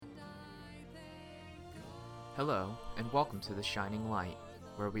Hello, and welcome to The Shining Light,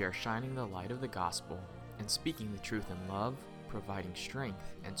 where we are shining the light of the gospel and speaking the truth in love, providing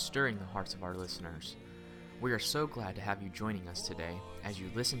strength, and stirring the hearts of our listeners. We are so glad to have you joining us today as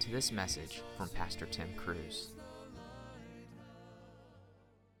you listen to this message from Pastor Tim Cruse.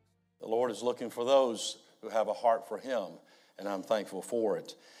 The Lord is looking for those who have a heart for Him, and I'm thankful for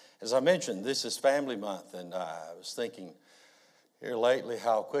it. As I mentioned, this is Family Month, and I was thinking here lately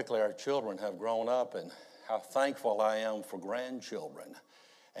how quickly our children have grown up and how thankful I am for grandchildren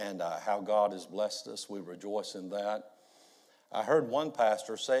and how God has blessed us. We rejoice in that. I heard one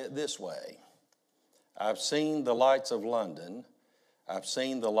pastor say it this way: I've seen the lights of London, I've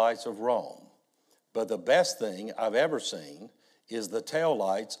seen the lights of Rome, but the best thing I've ever seen is the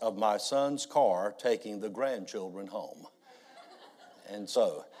taillights of my son's car taking the grandchildren home. And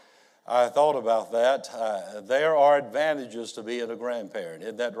so I thought about that. There are advantages to being a grandparent.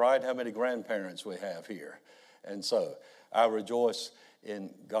 Isn't that right? How many grandparents we have here? And so I rejoice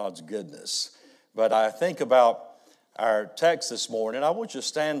in God's goodness. But I think about our text this morning. I want you to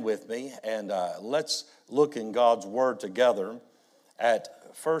stand with me and let's look in God's Word together at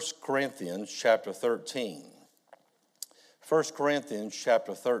 1 Corinthians chapter 13. 1 Corinthians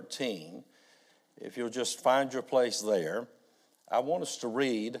chapter 13. If you'll just find your place there, I want us to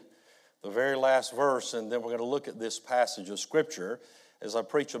read the very last verse, and then we're going to look at this passage of Scripture as I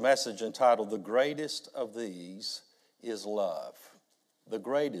preach a message entitled, "The Greatest of These is Love." The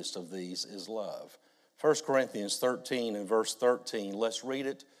greatest of these is love. 1 Corinthians 13 and verse 13, let's read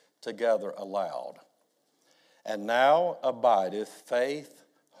it together aloud. "And now abideth faith,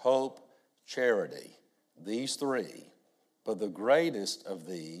 hope, charity, these three, but the greatest of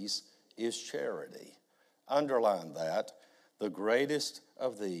these is charity." Underline that. The greatest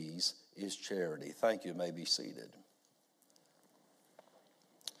of these is charity. Thank you. You may be seated.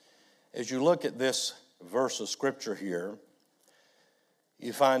 As you look at this verse of Scripture here,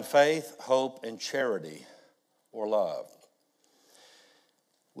 you find faith, hope, and charity, or love.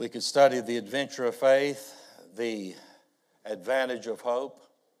 We could study the adventure of faith, the advantage of hope,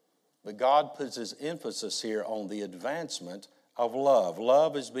 but God puts His emphasis here on the advancement of love.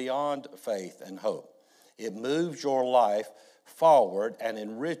 Love is beyond faith and hope. It moves your life forward and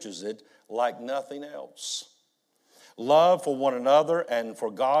enriches it like nothing else. Love for one another and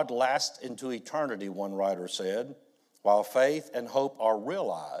for God lasts into eternity, one writer said, while faith and hope are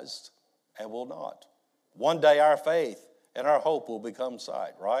realized and will not. One day our faith and our hope will become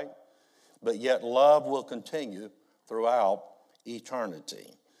sight, right? But yet love will continue throughout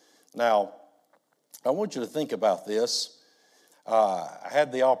eternity. Now, I want you to think about this. I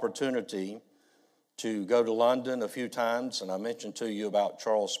had the opportunity to go to London a few times, and I mentioned to you about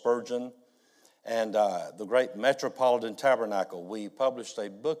Charles Spurgeon and the great Metropolitan Tabernacle. We published a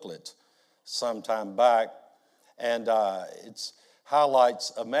booklet some time back, and it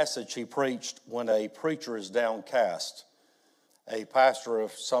highlights a message he preached when a preacher is downcast. A pastor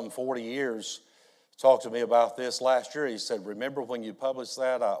of some 40 years talked to me about this last year. He said, "Remember when you published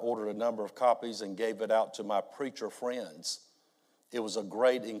that? I ordered a number of copies and gave it out to my preacher friends. It was a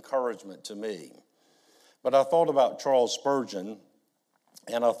great encouragement to me." But I thought about Charles Spurgeon,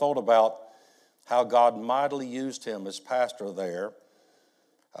 and I thought about how God mightily used him as pastor there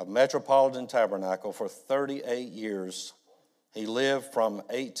of Metropolitan Tabernacle for 38 years. He lived from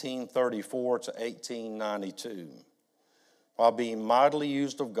 1834 to 1892. While being mightily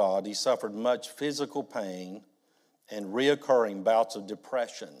used of God, he suffered much physical pain and reoccurring bouts of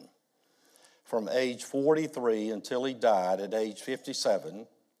depression. From age 43 until he died at age 57,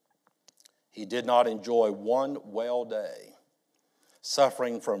 he did not enjoy one well day,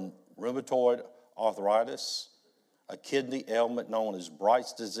 suffering from rheumatoid arthritis, a kidney ailment known as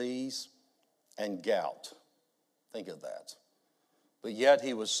Bright's disease, and gout. Think of that. But yet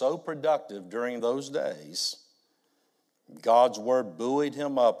he was so productive during those days. God's word buoyed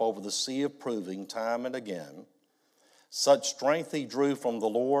him up over the sea of proving time and again. Such strength he drew from the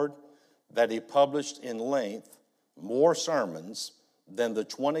Lord that he published in length more sermons than the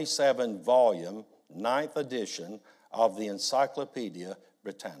 27-volume 9th edition of the Encyclopedia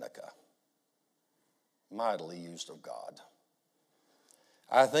Britannica. Mightily used of God.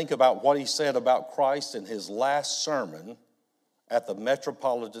 I think about what he said about Christ in his last sermon at the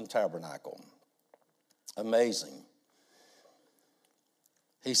Metropolitan Tabernacle. Amazing.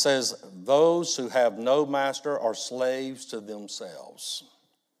 He says, "Those who have no master are slaves to themselves.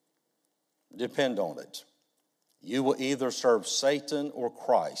 Depend on it. You will either serve Satan or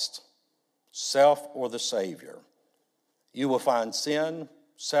Christ, self or the Savior. You will find sin,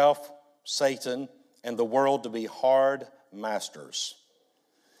 self, Satan, and the world to be hard masters.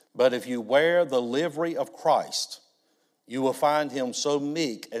 But if you wear the livery of Christ, you will find him so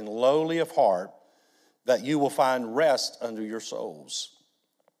meek and lowly of heart that you will find rest under your souls.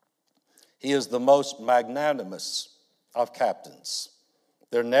 He is the most magnanimous of captains.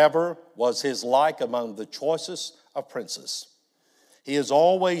 There never was his like among the choicest of princes. He is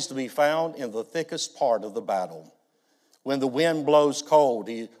always to be found in the thickest part of the battle. When the wind blows cold,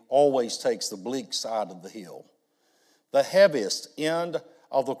 he always takes the bleak side of the hill. The heaviest end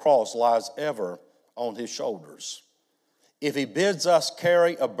of the cross lies ever on his shoulders. If he bids us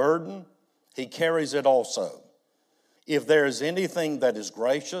carry a burden, he carries it also. If there is anything that is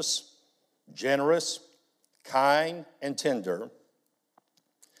gracious, generous, kind, and tender,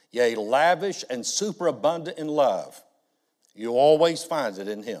 yea, lavish and superabundant in love, you always find it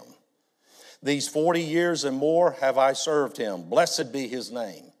in him. These 40 years and more have I served him. Blessed be his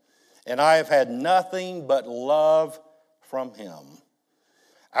name. And I have had nothing but love from him.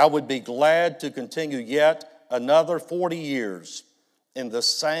 I would be glad to continue yet another 40 years in the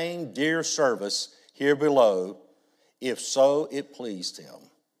same dear service here below, if so it pleased him.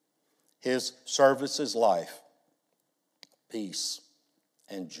 His service is life, peace,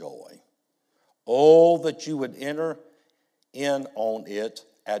 and joy. Oh, that you would enter in on it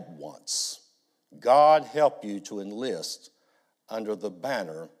at once. God help you to enlist under the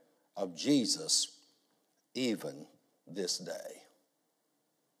banner of Jesus even this day.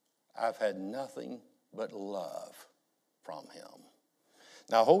 I've had nothing but love from him.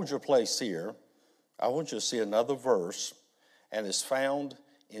 Now hold your place here. I want you to see another verse, and it's found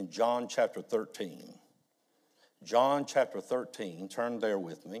in John chapter 13. John chapter 13, turn there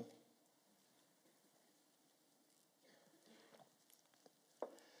with me.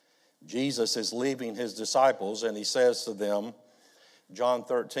 Jesus is leaving his disciples, and he says to them, John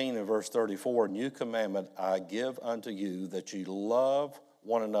 13 and verse 34, "New commandment I give unto you, that ye love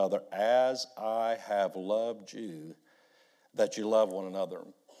one another as I have loved you, that ye love one another.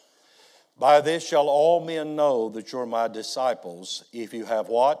 By this shall all men know that you're my disciples, if you have"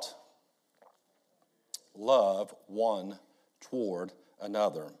 what? Love one toward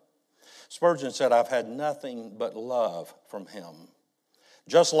another. Spurgeon said, "I've had nothing but love from him."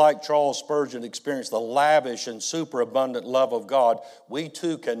 Just like Charles Spurgeon experienced the lavish and superabundant love of God, we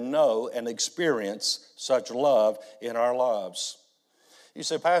too can know and experience such love in our lives. You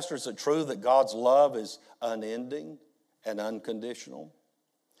say, "Pastor, is it true that God's love is unending and unconditional?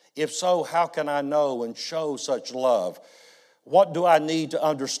 If so, how can I know and show such love? What do I need to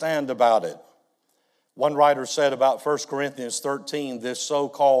understand about it?" One writer said about 1 Corinthians 13, this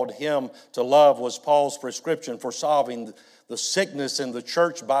so-called hymn to love was Paul's prescription for solving the sickness in the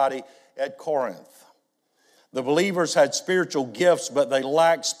church body at Corinth. The believers had spiritual gifts, but they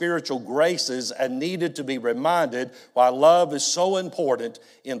lacked spiritual graces and needed to be reminded why love is so important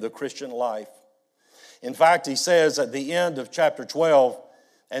in the Christian life. In fact, he says at the end of chapter 12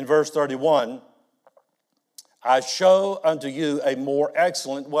 and verse 31, "I show unto you a more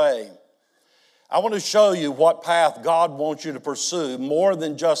excellent way." I want to show you what path God wants you to pursue more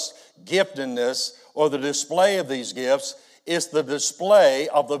than just giftedness or the display of these gifts. It's the display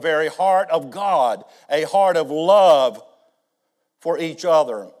of the very heart of God, a heart of love for each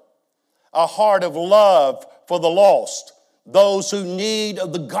other, a heart of love for the lost, those who need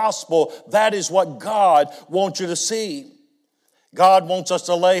of the gospel. That is what God wants you to see. God wants us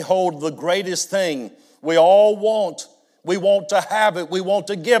to lay hold of the greatest thing we all want. We want to have it. We want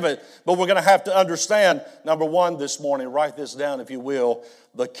to give it. But we're going to have to understand, number one this morning, write this down if you will,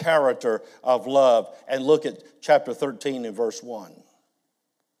 the character of love. And look at chapter 13 and verse 1.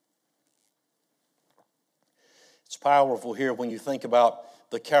 It's powerful here when you think about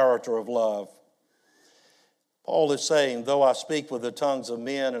the character of love. Paul is saying, "Though I speak with the tongues of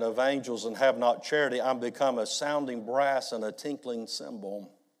men and of angels and have not charity, I'm become a sounding brass and a tinkling cymbal.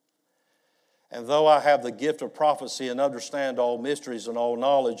 And though I have the gift of prophecy and understand all mysteries and all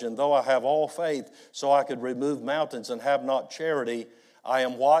knowledge, and though I have all faith so I could remove mountains and have not charity, I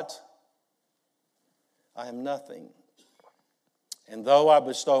am" what? "I am nothing. And though I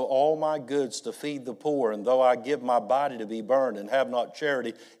bestow all my goods to feed the poor, and though I give my body to be burned and have not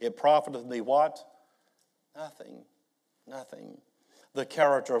charity, it profiteth me" what? Nothing. Nothing. The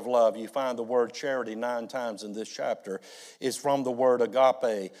character of love, you find the word charity 9 times in this chapter, is from the word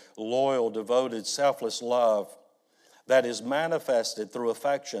agape, loyal, devoted, selfless love that is manifested through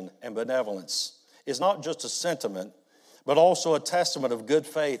affection and benevolence. It's not just a sentiment, but also a testament of good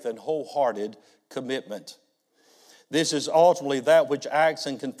faith and wholehearted commitment. This is ultimately that which acts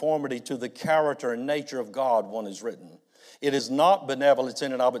in conformity to the character and nature of God, one is written. It is not benevolence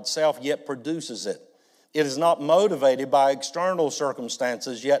in and of itself, yet produces it. It is not motivated by external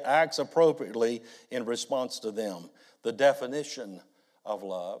circumstances, yet acts appropriately in response to them. The definition of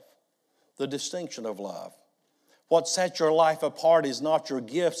love, the distinction of love. What sets your life apart is not your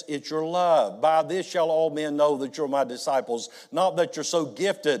gifts, it's your love. By this shall all men know that you're my disciples. Not that you're so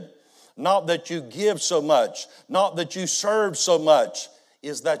gifted, not that you give so much, not that you serve so much,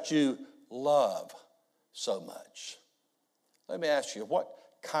 is that you love so much. Let me ask you, what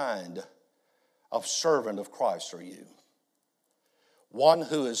kind of servant of Christ are you? One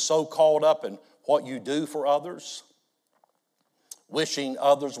who is so caught up in what you do for others, wishing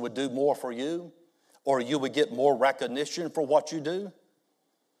others would do more for you, or you would get more recognition for what you do?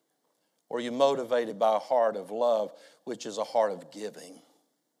 Or are you motivated by a heart of love, which is a heart of giving,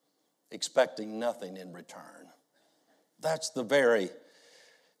 expecting nothing in return? That's the very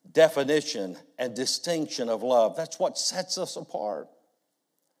definition and distinction of love. That's what sets us apart.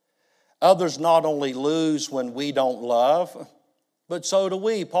 Others not only lose when we don't love, but so do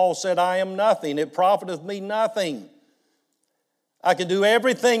we. Paul said, I am nothing. It profiteth me nothing. I can do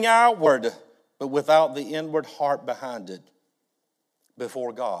everything outward, but without the inward heart behind it,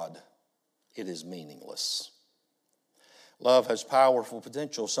 before God, it is meaningless. Love has powerful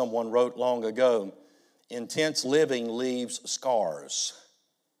potential. Someone wrote long ago, intense living leaves scars.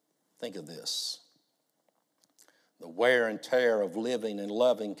 Think of this. The wear and tear of living and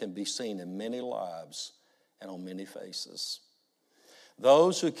loving can be seen in many lives and on many faces.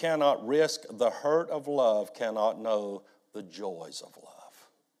 Those who cannot risk the hurt of love cannot know the joys of love.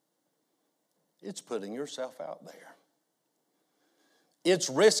 It's putting yourself out there. It's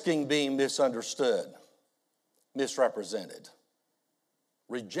risking being misunderstood, misrepresented,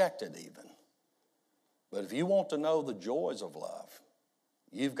 rejected even. But if you want to know the joys of love,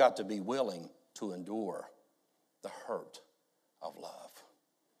 you've got to be willing to endure the hurt of love.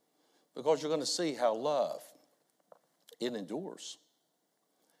 Because you're going to see how love, it endures.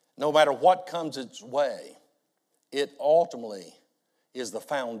 No matter what comes its way, it ultimately is the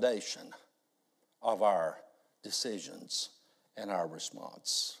foundation of our decisions and our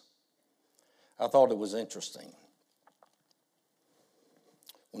response. I thought it was interesting.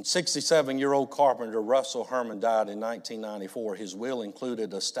 When 67-year-old carpenter Russell Herman died in 1994, his will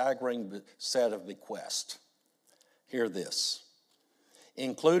included a staggering set of bequests. Hear this.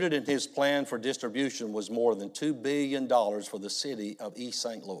 Included in his plan for distribution was more than $2 billion for the city of East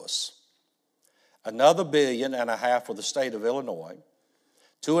St. Louis, another $1.5 billion for the state of Illinois,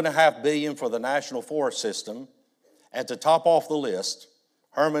 $2.5 billion for the National Forest System, and to top off the list,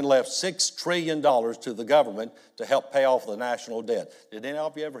 Herman left $6 trillion to the government to help pay off the national debt. Did any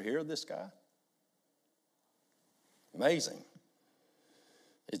of you ever hear of this guy? Amazing.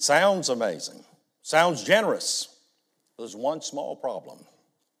 It sounds amazing. Sounds generous. There's one small problem.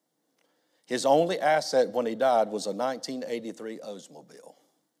 His only asset when he died was a 1983 Oldsmobile.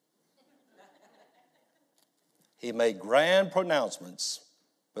 He made grand pronouncements,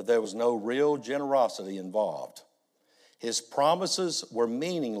 but there was no real generosity involved. His promises were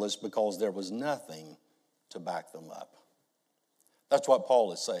meaningless because there was nothing to back them up. That's what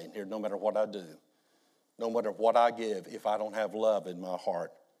Paul is saying here. No matter what I do, no matter what I give, if I don't have love in my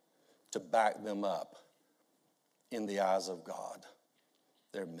heart to back them up, in the eyes of God,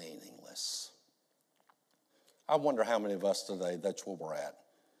 they're meaningless. I wonder how many of us today, that's where we're at.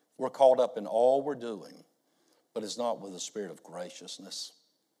 We're caught up in all we're doing, but it's not with a spirit of graciousness,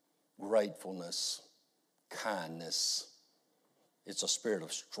 gratefulness, kindness. It's a spirit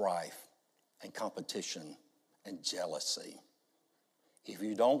of strife and competition and jealousy. If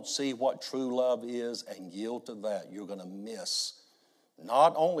you don't see what true love is and yield to that, you're going to miss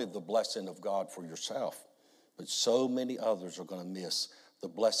not only the blessing of God for yourself, but so many others are going to miss the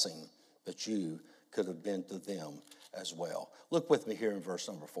blessing that you could have been to them as well. Look with me here in verse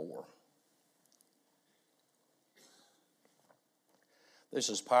number 4. This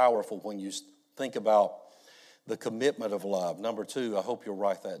is powerful when you think about the commitment of love. Number 2, I hope you'll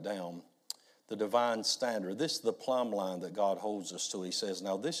write that down. The divine standard. This is the plumb line that God holds us to. He says,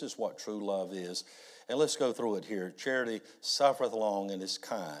 now this is what true love is. And let's go through it here. Charity suffereth long and is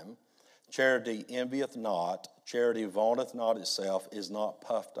kind. Charity envieth not. Charity vaunteth not itself, is not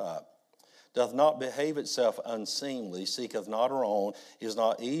puffed up, doth not behave itself unseemly, seeketh not her own, is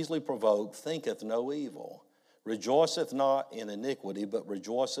not easily provoked, thinketh no evil, rejoiceth not in iniquity, but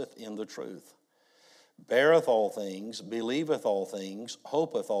rejoiceth in the truth, beareth all things, believeth all things,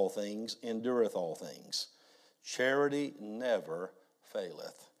 hopeth all things, endureth all things. Charity never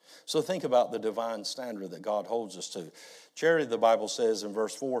faileth. So think about the divine standard that God holds us to. Charity, the Bible says in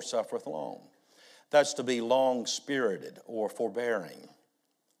verse 4, suffereth long. That's to be long-spirited or forbearing,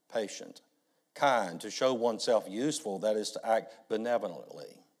 patient, kind, to show oneself useful, that is to act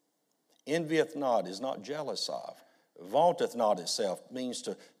benevolently. Envieth not, is not jealous of. Vaunteth not itself, means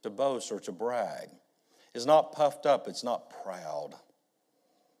to boast or to brag. Is not puffed up, it's not proud.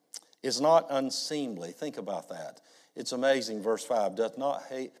 Is not unseemly. Think about that. It's amazing, verse 5, doth not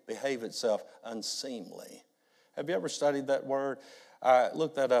behave itself unseemly. Have you ever studied that word? I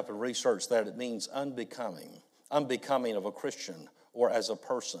looked that up and researched that. It means unbecoming of a Christian or as a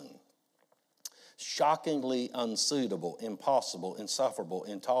person. Shockingly unsuitable, impossible, insufferable,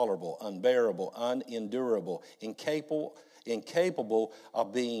 intolerable, unbearable, unendurable, incapable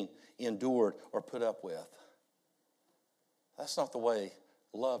of being endured or put up with. That's not the way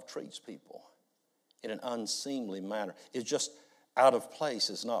love treats people, in an unseemly manner. It's just out of place.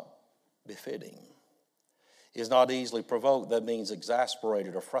 It's not befitting. Is not easily provoked. That means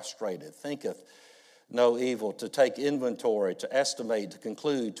exasperated or frustrated. Thinketh no evil. To take inventory, to estimate, to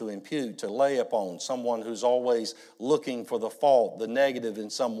conclude, to impute, to lay upon. Someone who's always looking for the fault, the negative in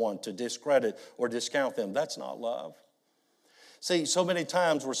someone, to discredit or discount them. That's not love. See, so many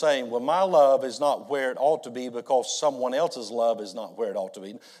times we're saying, well, my love is not where it ought to be because someone else's love is not where it ought to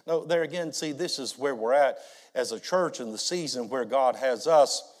be. No, there again, see, this is where we're at as a church in the season where God has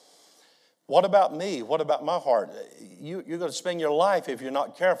us. What about me? What about my heart? You're going to spend your life, if you're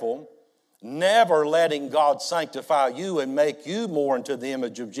not careful, never letting God sanctify you and make you more into the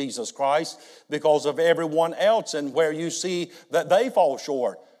image of Jesus Christ because of everyone else and where you see that they fall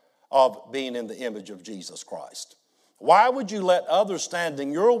short of being in the image of Jesus Christ. Why would you let others stand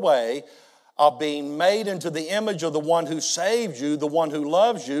in your way of being made into the image of the one who saved you, the one who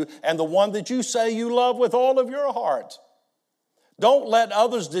loves you, and the one that you say you love with all of your heart? Don't let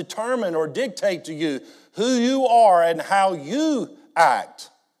others determine or dictate to you who you are and how you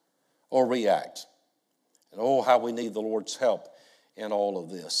act or react. And oh, how we need the Lord's help in all of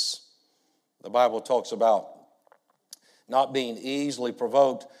this. The Bible talks about not being easily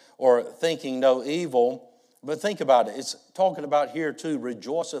provoked or thinking no evil. But think about it. It's talking about here too,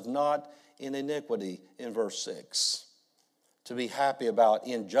 rejoiceth not in iniquity in verse 6. To be happy about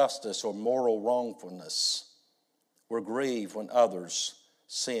injustice or moral wrongfulness. We're grieved when others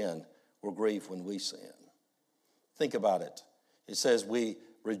sin. We're grieved when we sin. Think about it. It says we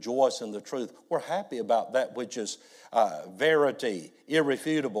rejoice in the truth. We're happy about that which is verity,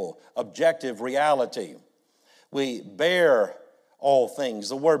 irrefutable, objective reality. We bear all things.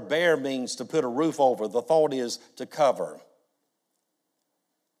 The word bear means to put a roof over. The thought is to cover,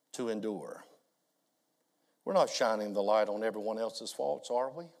 to endure. We're not shining the light on everyone else's faults,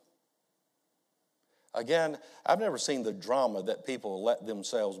 are we? Again, I've never seen the drama that people let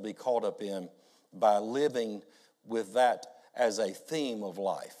themselves be caught up in by living with that as a theme of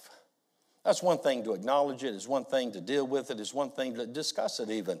life. That's one thing to acknowledge it. It's one thing to deal with it. It's one thing to discuss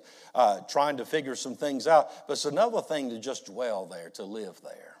it even, trying to figure some things out. But it's another thing to just dwell there, to live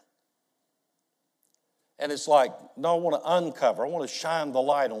there. And it's like, no, I want to uncover. I want to shine the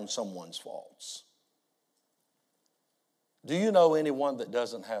light on someone's faults. Do you know anyone that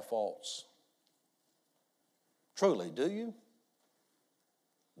doesn't have faults? Truly, do you?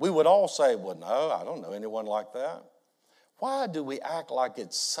 We would all say, well, no, I don't know anyone like that. Why do we act like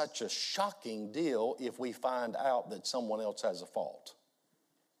it's such a shocking deal if we find out that someone else has a fault?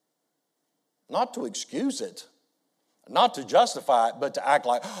 Not to excuse it, not to justify it, but to act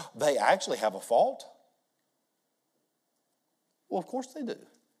like they actually have a fault? Well, of course they do.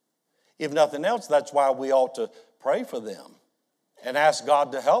 If nothing else, that's why we ought to pray for them and ask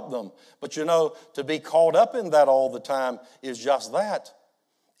God to help them. But you know, to be caught up in that all the time is just that.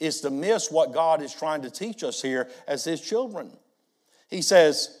 Is to miss what God is trying to teach us here as His children. He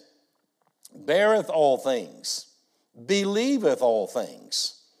says, beareth all things, believeth all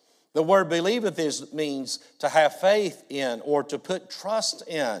things. The word believeth means to have faith in or to put trust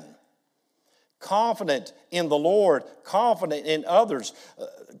in. Confident in the Lord, confident in others.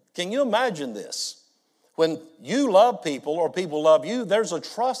 Can you imagine this? When you love people or people love you, there's a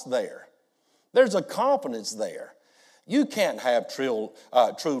trust there. There's a confidence there. You can't have true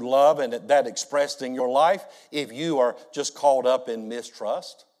love and that expressed in your life if you are just caught up in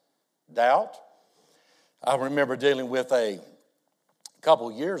mistrust, doubt. I remember dealing with a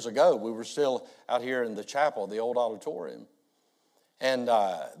couple years ago. We were still out here in the chapel, the old auditorium. And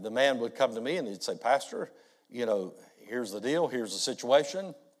the man would come to me and he'd say, Pastor, you know, here's the deal, here's the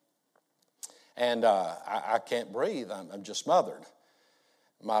situation. And I can't breathe, I'm just smothered.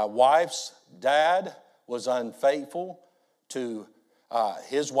 My wife's dad was unfaithful to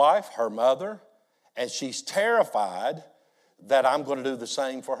his wife, her mother, and she's terrified that I'm going to do the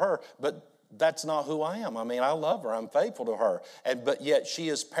same for her. But that's not who I am. I mean, I love her. I'm faithful to her. But yet she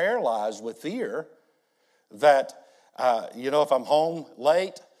is paralyzed with fear that, if I'm home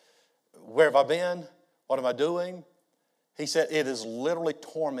late, where have I been? What am I doing? He said it is literally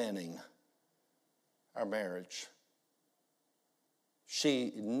tormenting our marriage.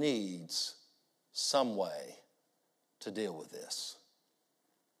 She needs some way to deal with this.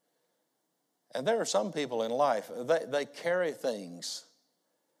 And there are some people in life, they carry things.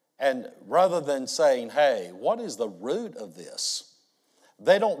 And rather than saying, hey, what is the root of this?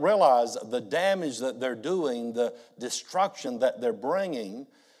 They don't realize the damage that they're doing, the destruction that they're bringing,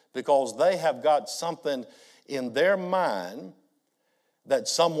 because they have got something in their mind that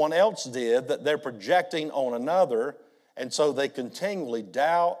someone else did that they're projecting on another. And so they continually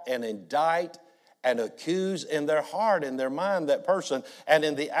doubt and indict and accuse in their heart, in their mind, that person. And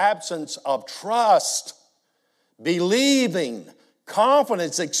in the absence of trust, believing,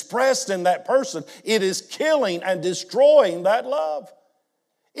 confidence expressed in that person, it is killing and destroying that love.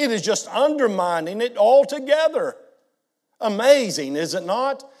 It is just undermining it altogether. Amazing, is it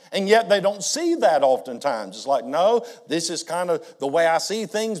not? And yet they don't see that oftentimes. It's like, no, this is kind of the way I see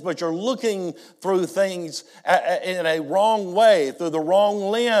things, but you're looking through things in a wrong way, through the wrong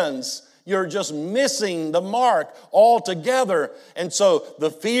lens. You're just missing the mark altogether. And so the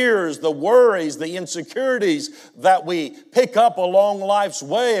fears, the worries, the insecurities that we pick up along life's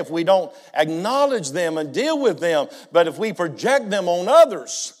way, if we don't acknowledge them and deal with them, but if we project them on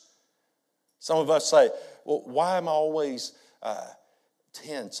others, some of us say, well, why am I always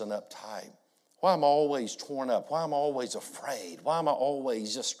tense and uptight? Why am I always torn up? Why am I always afraid? Why am I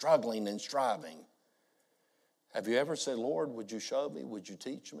always just struggling and striving? Have you ever said, Lord, would you show me? Would you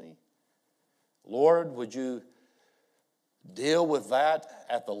teach me? Lord, would you deal with that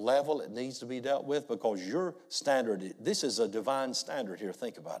at the level it needs to be dealt with? Because your standard, this is a divine standard here.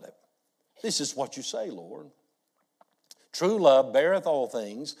 Think about it. This is what you say, Lord. True love beareth all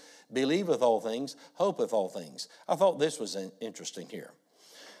things, believeth all things, hopeth all things. I thought this was interesting here.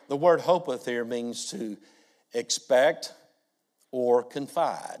 The word hopeth here means to expect or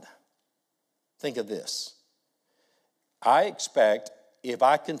confide. Think of this. I expect, if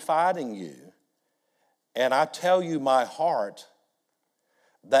I confide in you and I tell you my heart,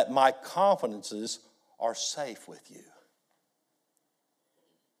 that my confidences are safe with you.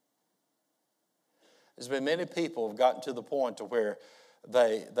 There's been many people who have gotten to the point to where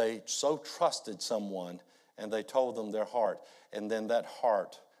they so trusted someone and they told them their heart, and then that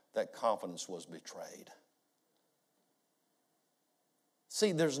heart, that confidence was betrayed.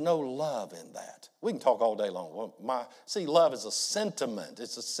 See, there's no love in that. We can talk all day long. Love is a sentiment.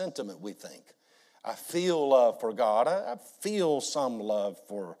 It's a sentiment, we think. I feel love for God. I feel some love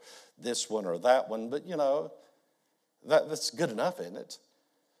for this one or that one, but that's good enough, isn't it?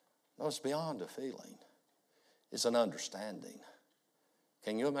 No, it's beyond a feeling. It's an understanding.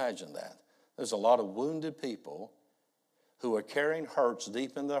 Can you imagine that? There's a lot of wounded people who are carrying hurts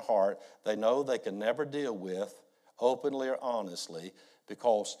deep in their heart they know they can never deal with openly or honestly,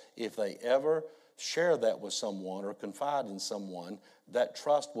 because if they ever share that with someone or confide in someone, that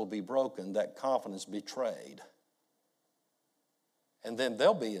trust will be broken, that confidence betrayed. And then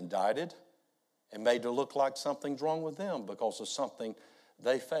they'll be indicted and made to look like something's wrong with them because of something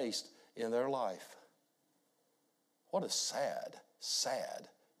they faced in their life. What a sad, sad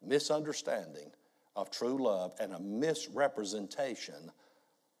misunderstanding of true love and a misrepresentation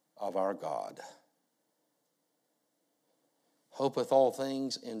of our God. Hopeth all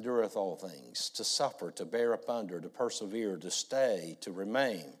things, endureth all things, to suffer, to bear up under, to persevere, to stay, to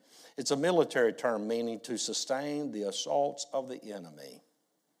remain. It's a military term meaning to sustain the assaults of the enemy.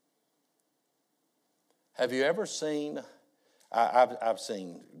 Have you ever seen, I've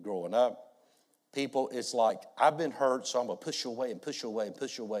seen growing up, people, it's like, I've been hurt, so I'm going to push you away and push you away and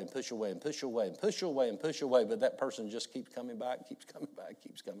push you away and push you away and push you away and push you away and push you away, but that person just keeps coming back, keeps coming back,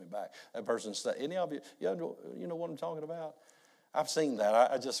 keeps coming back. That person, any of you, you know what I'm talking about? I've seen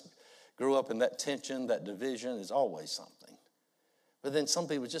that. I just grew up in that tension, that division is always something. But then some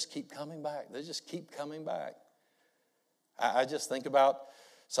people just keep coming back. They just keep coming back. I just think about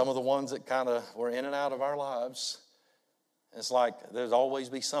some of the ones that kind of were in and out of our lives. It's like there'd always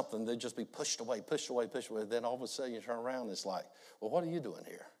be something. They'd just be pushed away, pushed away, pushed away. Then all of a sudden you turn around and it's like, well, what are you doing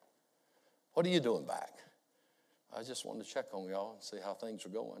here? What are you doing back? I just wanted to check on y'all and see how things are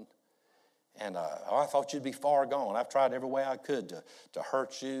going. And I thought you'd be far gone. I've tried every way I could to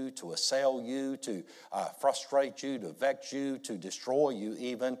hurt you, to assail you, to frustrate you, to vex you, to destroy you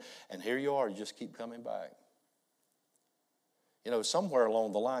even. And here you are, you just keep coming back. Somewhere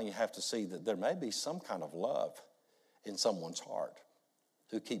along the line you have to see that there may be some kind of love in someone's heart.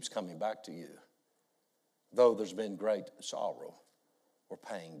 who keeps coming back to you, though there's been great sorrow or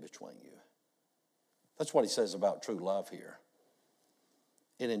pain between you. That's what he says about true love here.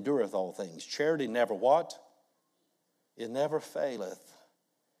 It endureth all things. Charity never what? It never faileth.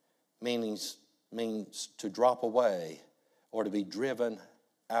 Means to drop away or to be driven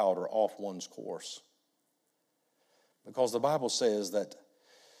out or off one's course. Because the Bible says that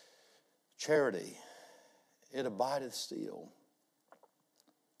charity, it abideth still.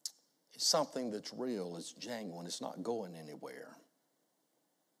 It's something that's real, it's genuine, it's not going anywhere.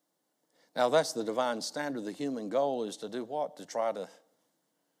 Now that's the divine standard. The human goal is to do what? To try to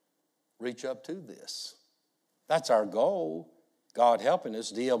reach up to this. That's our goal. God helping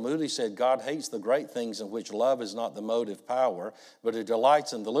us. D.L. Moody said, God hates the great things in which love is not the motive power, but it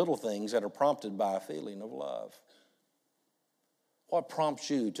delights in the little things that are prompted by a feeling of love. What prompts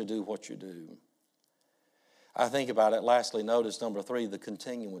you to do what you do? I think about it. Lastly, notice number 3, the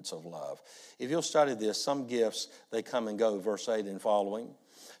continuance of love. If you'll study this, some gifts, they come and go, verse 8 and following.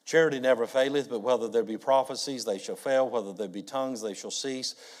 Charity never faileth, but whether there be prophecies, they shall fail. Whether there be tongues, they shall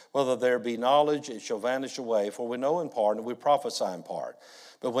cease. Whether there be knowledge, it shall vanish away. For we know in part, and we prophesy in part.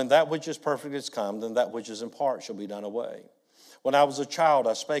 But when that which is perfect is come, then that which is in part shall be done away. When I was a child,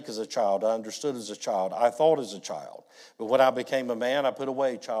 I spake as a child. I understood as a child. I thought as a child. But when I became a man, I put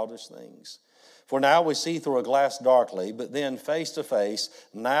away childish things. For now we see through a glass darkly, but then face to face.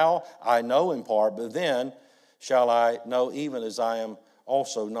 Now I know in part, but then shall I know even as I am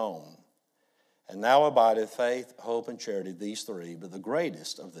also known. And now abideth faith, hope, and charity, these 3, but the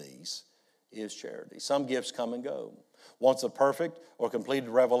greatest of these is charity. Some gifts come and go. Once a perfect or completed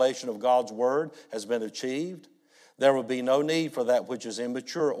revelation of God's word has been achieved, there will be no need for that which is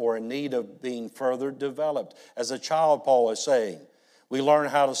immature or in need of being further developed. As a child, Paul is saying, we learn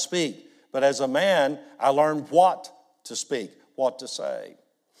how to speak, but as a man, I learned what to speak, what to say.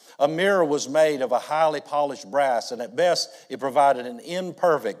 A mirror was made of a highly polished brass, and at best it provided an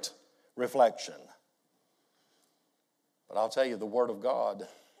imperfect reflection. But I'll tell you, the Word of God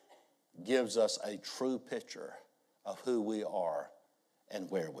gives us a true picture of who we are and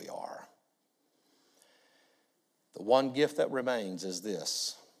where we are. The one gift that remains is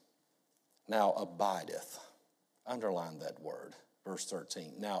this. Now abideth. Underline that word, verse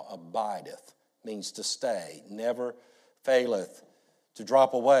 13. Now abideth means to stay, never faileth. To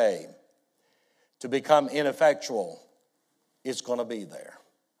drop away, to become ineffectual, it's going to be there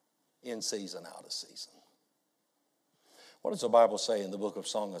in season, out of season. What does the Bible say in the book of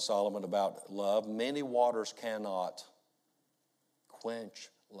Song of Solomon about love? Many waters cannot quench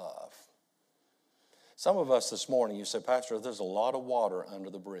love. Some of us this morning, you say, Pastor, there's a lot of water under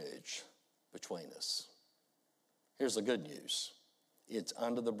the bridge between us. Here's the good news. It's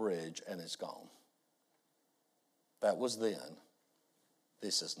under the bridge and it's gone. That was then.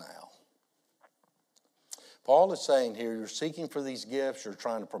 This is now. Paul is saying here, you're seeking for these gifts, you're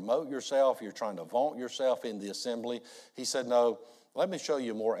trying to promote yourself, you're trying to vaunt yourself in the assembly. He said, no, let me show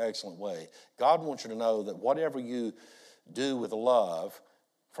you a more excellent way. God wants you to know that whatever you do with love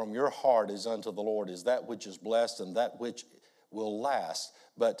from your heart is unto the Lord, is that which is blessed and that which will last.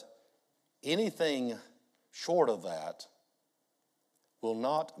 But anything short of that will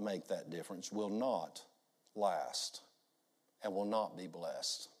not make that difference, will not last, and will not be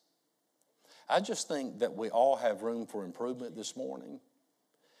blessed. I just think that we all have room for improvement this morning.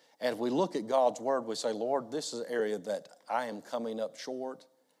 And if we look at God's word, we say, Lord, this is an area that I am coming up short,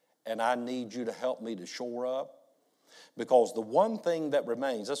 and I need you to help me to shore up. Because the one thing that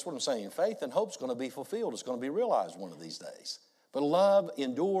remains, that's what I'm saying, faith and hope is going to be fulfilled. It's going to be realized one of these days. But love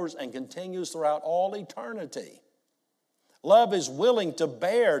endures and continues throughout all eternity. Love is willing to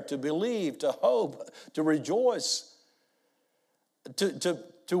bear, to believe, to hope, to rejoice,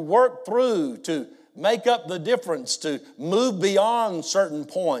 to work through, to make up the difference, to move beyond certain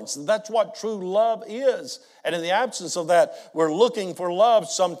points. That's what true love is. And in the absence of that, we're looking for love.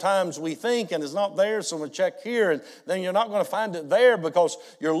 Sometimes we think, and it's not there, so we'll check here, and then you're not going to find it there because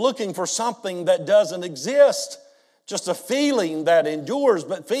you're looking for something that doesn't exist. Just a feeling that endures,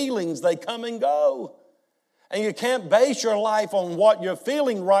 but feelings, they come and go. And you can't base your life on what you're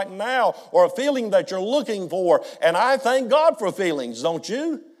feeling right now or a feeling that you're looking for. And I thank God for feelings, don't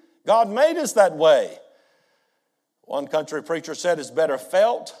you? God made us that way. One country preacher said it's better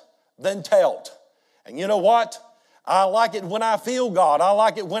felt than telt. And you know what? I like it when I feel God. I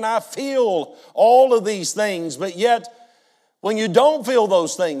like it when I feel all of these things. But yet, when you don't feel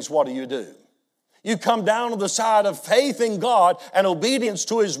those things, what do? You come down to the side of faith in God and obedience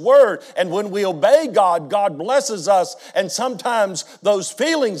to His Word. And when we obey God, God blesses us. And sometimes those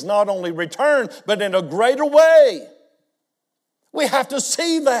feelings not only return, but in a greater way. We have to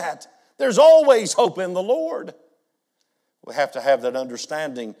see that. There's always hope in the Lord. We have to have that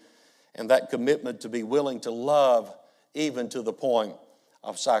understanding and that commitment to be willing to love even to the point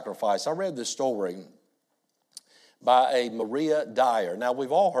of sacrifice. I read this story by a Maria Dyer. Now,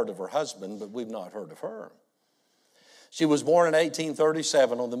 we've all heard of her husband, but we've not heard of her. She was born in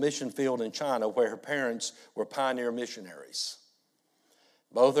 1837 on the mission field in China, where her parents were pioneer missionaries.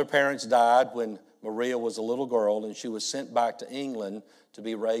 Both her parents died when Maria was a little girl, and she was sent back to England to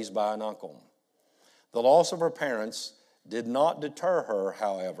be raised by an uncle. The loss of her parents did not deter her,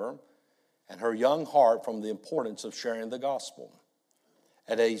 however, and her young heart from the importance of sharing the gospel.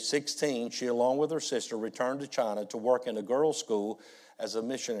 At age 16, she, along with her sister, returned to China to work in a girls' school as a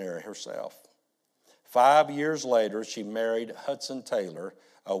missionary herself. 5 years later, she married Hudson Taylor,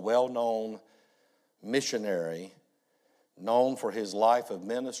 a well-known missionary known for his life of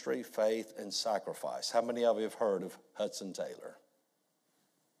ministry, faith, and sacrifice. How many of you have heard of Hudson Taylor?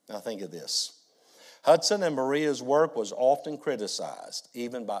 Now think of this. Hudson and Maria's work was often criticized,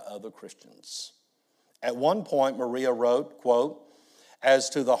 even by other Christians. At one point, Maria wrote, quote, "As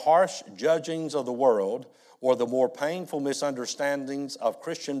to the harsh judgings of the world, or the more painful misunderstandings of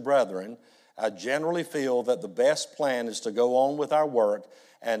Christian brethren, I generally feel that the best plan is to go on with our work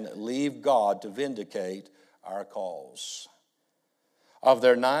and leave God to vindicate our cause." Of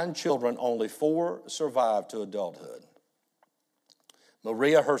their 9 children, only 4 survived to adulthood.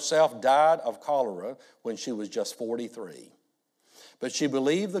 Maria herself died of cholera when she was just 43. But she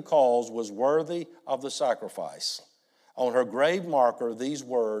believed the cause was worthy of the sacrifice. On her grave marker, these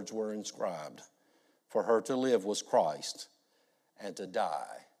words were inscribed: "For her to live was Christ, and to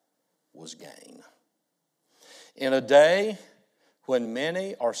die was gain." In a day when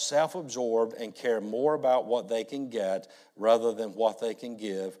many are self-absorbed and care more about what they can get rather than what they can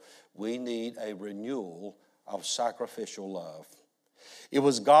give, we need a renewal of sacrificial love. It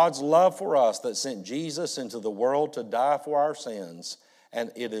was God's love for us that sent Jesus into the world to die for our sins,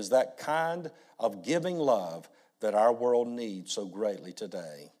 and it is that kind of giving love that our world needs so greatly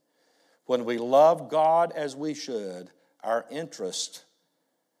today. When we love God as we should, our interests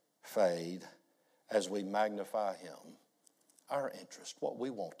fade as we magnify Him. Our interest, what we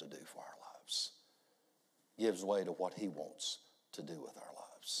want to do for our lives, gives way to what He wants to do with our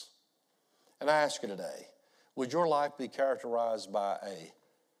lives. And I ask you today, would your life be characterized by a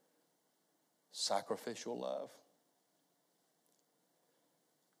sacrificial love?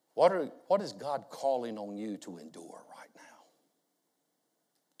 What is God calling on you to endure right now?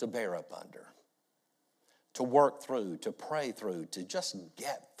 To bear up under, to work through, to pray through, to just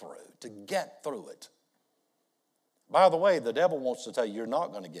get through it. By the way, the devil wants to tell you you're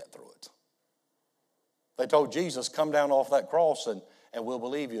not going to get through it. They told Jesus, "Come down off that cross and we'll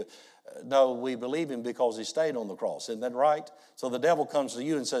believe you." No, we believe Him because He stayed on the cross. Isn't that right? So the devil comes to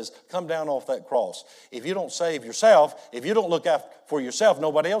you and says, "Come down off that cross." If you don't save yourself, if you don't look out for yourself,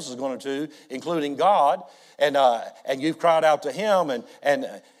 nobody else is going to, including God. And you've cried out to Him,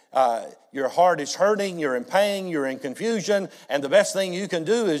 and your heart is hurting, you're in pain, you're in confusion, and the best thing you can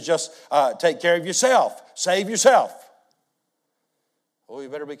do is just take care of yourself, save yourself. Oh, you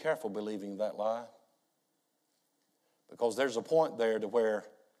better be careful believing that lie. Because there's a point there to where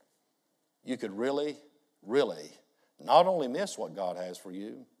you could really, really not only miss what God has for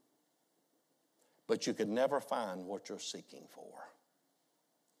you, but you could never find what you're seeking for.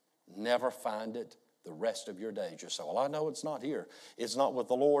 Never find it the rest of your days. You say, "Well, I know it's not here. It's not with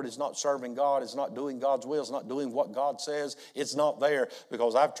the Lord. It's not serving God. It's not doing God's will. It's not doing what God says. It's not there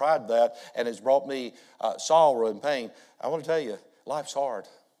because I've tried that and it's brought me sorrow and pain." I want to tell you, life's hard.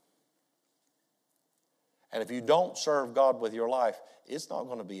 And if you don't serve God with your life, it's not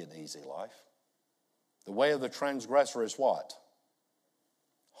going to be an easy life. The way of the transgressor is what?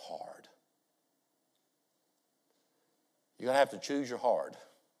 Hard. You're going to have to choose your hard.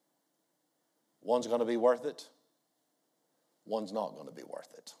 One's going to be worth it. One's not going to be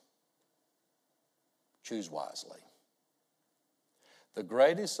worth it. Choose wisely. The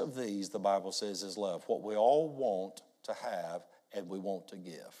greatest of these, the Bible says, is love. What we all want to have and we want to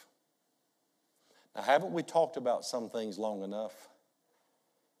give. Now, haven't we talked about some things long enough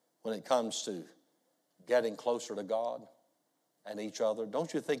when it comes to getting closer to God and each other?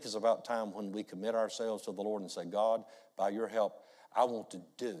 Don't you think it's about time when we commit ourselves to the Lord and say, "God, by your help, I want to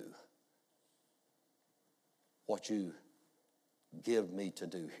do what you give me to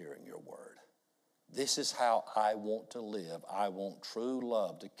do here in your word. This is how I want to live. I want true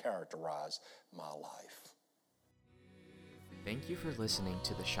love to characterize my life." Thank you for listening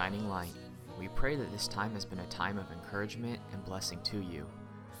to The Shining Light. We pray that this time has been a time of encouragement and blessing to you.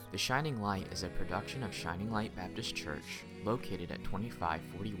 The Shining Light is a production of Shining Light Baptist Church, located at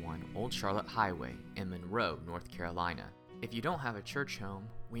 2541 Old Charlotte Highway in Monroe, North Carolina. If you don't have a church home,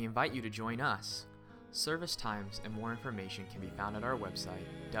 we invite you to join us. Service times and more information can be found at our website,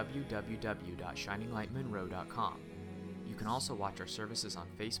 www.shininglightmonroe.com. You can also watch our services on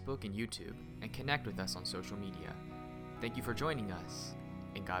Facebook and YouTube and connect with us on social media. Thank you for joining us,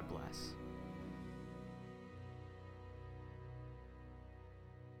 and God bless.